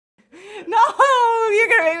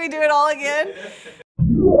we do it all again?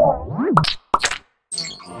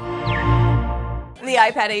 The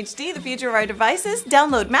iPad HD, the future of our devices,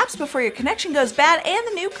 download maps before your connection goes bad, and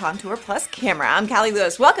the new Contour Plus camera. I'm Callie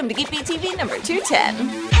Lewis. Welcome to Geek Beat TV number 210.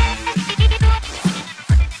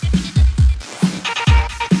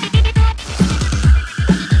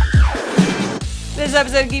 This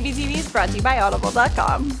episode of Geek Beat TV is brought to you by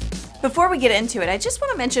Audible.com. Before we get into it, I just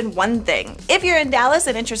want to mention one thing. If you're in Dallas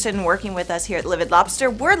and interested in working with us here at Livid Lobster,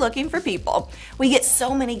 we're looking for people. We get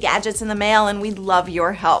so many gadgets in the mail and we'd love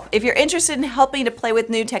your help. If you're interested in helping to play with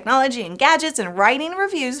new technology and gadgets and writing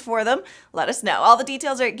reviews for them, let us know. All the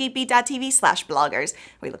details are at geekbeat.tv/bloggers.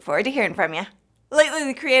 We look forward to hearing from you. Lately,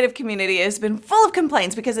 the creative community has been full of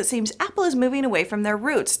complaints because it seems Apple is moving away from their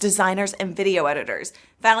roots, designers and video editors.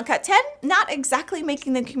 Final Cut 10, not exactly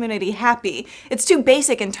making the community happy. It's too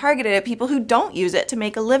basic and targeted at people who don't use it to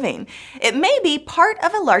make a living. It may be part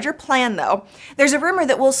of a larger plan, though. There's a rumor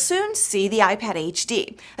that we'll soon see the iPad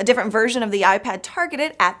HD, a different version of the iPad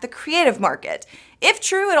targeted at the creative market. If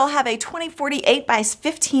true, it'll have a 2048 by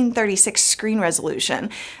 1536 screen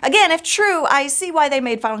resolution. Again, if true, I see why they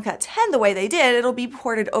made Final Cut 10 the way they did. It'll be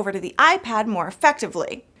ported over to the iPad more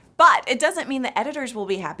effectively. But it doesn't mean that editors will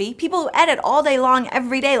be happy. People who edit all day long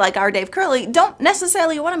every day, like our Dave Curley, don't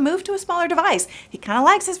necessarily want to move to a smaller device. He kind of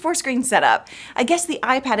likes his 4-screen setup. I guess the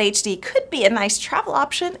iPad HD could be a nice travel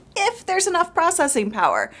option if there's enough processing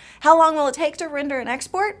power. How long will it take to render and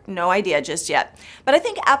export? No idea just yet. But I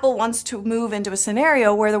think Apple wants to move into a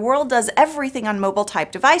scenario where the world does everything on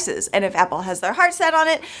mobile-type devices. And if Apple has their heart set on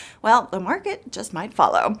it, well, the market just might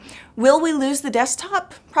follow. Will we lose the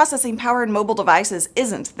desktop? Processing power in mobile devices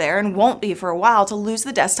isn't there and won't be for a while to lose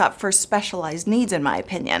the desktop for specialized needs, in my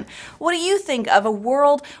opinion. What do you think of a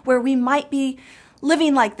world where we might be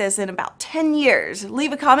living like this in about 10 years?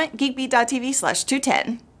 Leave a comment,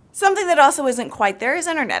 geekbeat.tv/210. Something that also isn't quite there is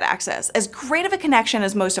internet access. As great of a connection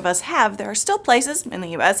as most of us have, there are still places, in the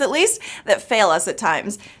US at least, that fail us at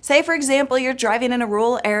times. Say, for example, you're driving in a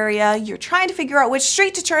rural area, you're trying to figure out which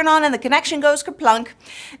street to turn on, and the connection goes kerplunk.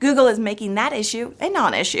 Google is making that issue a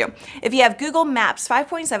non-issue. If you have Google Maps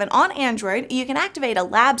 5.7 on Android, you can activate a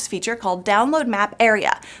Labs feature called Download Map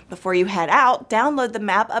Area. Before you head out, download the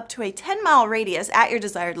map up to a 10-mile radius at your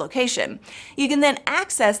desired location. You can then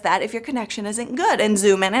access that if your connection isn't good and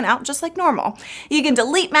zoom in and out just like normal. You can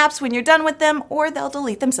delete maps when you're done with them, or they'll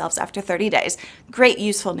delete themselves after 30 days. Great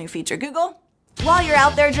useful new feature, Google. While you're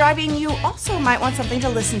out there driving, you also might want something to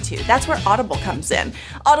listen to. That's where Audible comes in.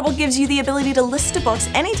 Audible gives you the ability to listen to books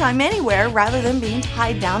anytime, anywhere, rather than being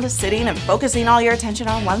tied down to sitting and focusing all your attention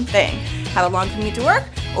on one thing. Have a long commute to work?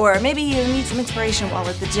 Or maybe you need some inspiration while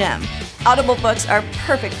at the gym. Audible books are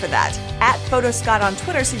perfect for that. @PhotoScott on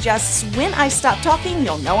Twitter suggests, when I stop talking,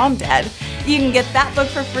 you'll know I'm dead. You can get that book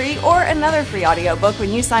for free or another free audiobook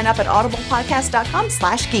when you sign up at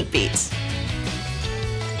audiblepodcast.com/geekbeat.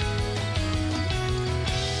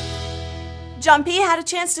 John P. had a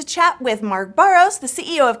chance to chat with Mark Burrows, the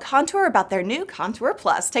CEO of Contour, about their new Contour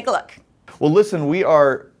Plus. Take a look. Well, listen, we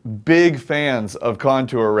are big fans of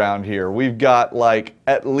Contour around here. We've got like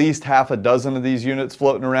at least half a dozen of these units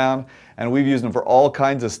floating around, and we've used them for all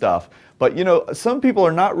kinds of stuff. But you know, some people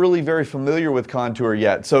are not really very familiar with Contour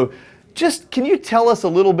yet. So just, can you tell us a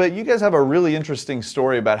little bit? You guys have a really interesting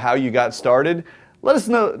story about how you got started. Let us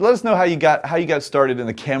know how you got started in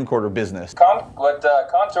the camcorder business. What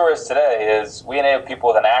Contour is today is we enable people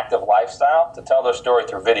with an active lifestyle to tell their story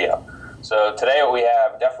through video. So today what we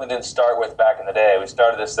have definitely didn't start with back in the day. We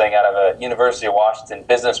started this thing out of a University of Washington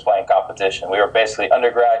business plan competition. We were basically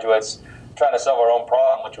undergraduates trying to solve our own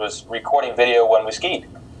problem, which was recording video when we skied.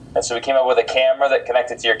 And so we came up with a camera that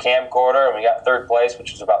connected to your camcorder, and we got third place,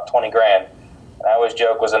 which was about 20 grand. And I always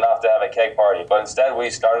joke was enough to have a keg party. But instead we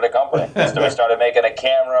started a company. So we started making a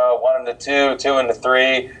camera, 1 into 2, 2 into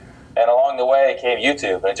 3. And along the way came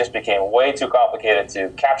YouTube, and it just became way too complicated to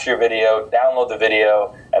capture video, download the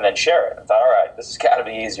video, and then share it. I thought, all right, this has got to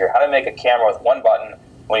be easier. How to make a camera with one button,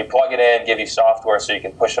 when you plug it in, give you software so you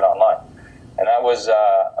can push it online. And that was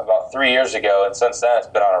about 3 years ago, and since then it's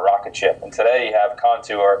been on a rocket ship. And today you have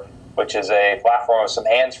Contour, which is a platform with some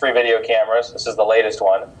hands-free video cameras. This is the latest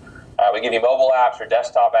one. We give you mobile apps or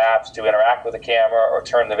desktop apps to interact with the camera or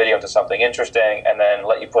turn the video into something interesting, and then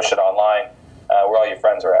let you push it online where all your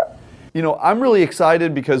friends are at. You know, I'm really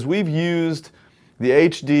excited because we've used the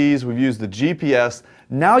HDs, we've used the GPS.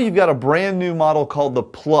 Now you've got a brand new model called the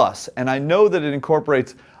Plus, and I know that it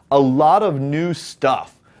incorporates a lot of new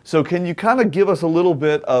stuff. So can you kind of give us a little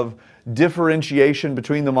bit of differentiation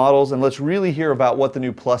between the models, and let's really hear about what the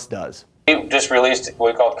new Plus does. We just released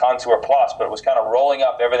what we called Contour Plus, but it was kind of rolling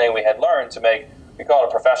up everything we had learned to make we call it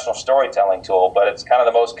a professional storytelling tool, but it's kind of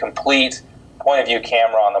the most complete point of view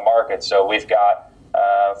camera on the market. So we've got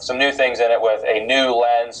some new things in it with a new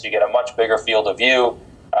lens, so you get a much bigger field of view.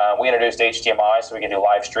 We introduced HDMI so we can do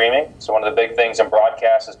live streaming. So one of the big things in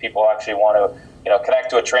broadcast is people actually want to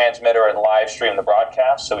connect to a transmitter and live stream the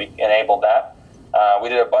broadcast, so we enabled that. We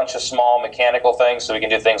did a bunch of small mechanical things, so we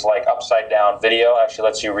can do things like upside down video. Actually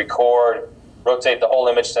lets you record, rotate the whole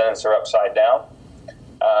image sensor upside down.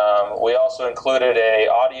 We also included a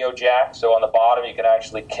audio jack, so on the bottom you can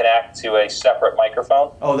actually connect to a separate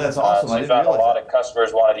microphone. Oh, that's awesome. So we found a lot of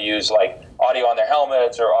customers wanted to use like audio on their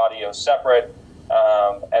helmets or audio separate.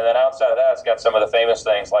 And then outside of that, it's got some of the famous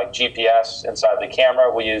things like GPS inside the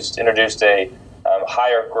camera. We introduced a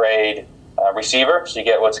higher grade receiver, so you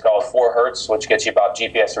get what's called 4 hertz, which gets you about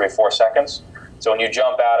GPS every 4 seconds. So when you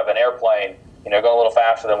jump out of an airplane, go a little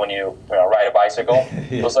faster than when you ride a bicycle.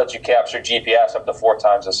 Yeah. Those let you capture GPS up to 4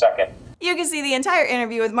 times a second. You can see the entire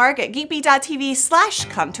interview with Mark at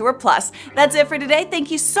geekbeat.tv/contour+. That's it for today. Thank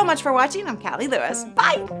you so much for watching. I'm Callie Lewis.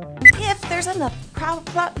 Bye! If there's enough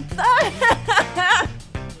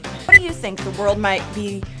what do you think the world might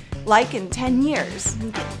be like in 10 years?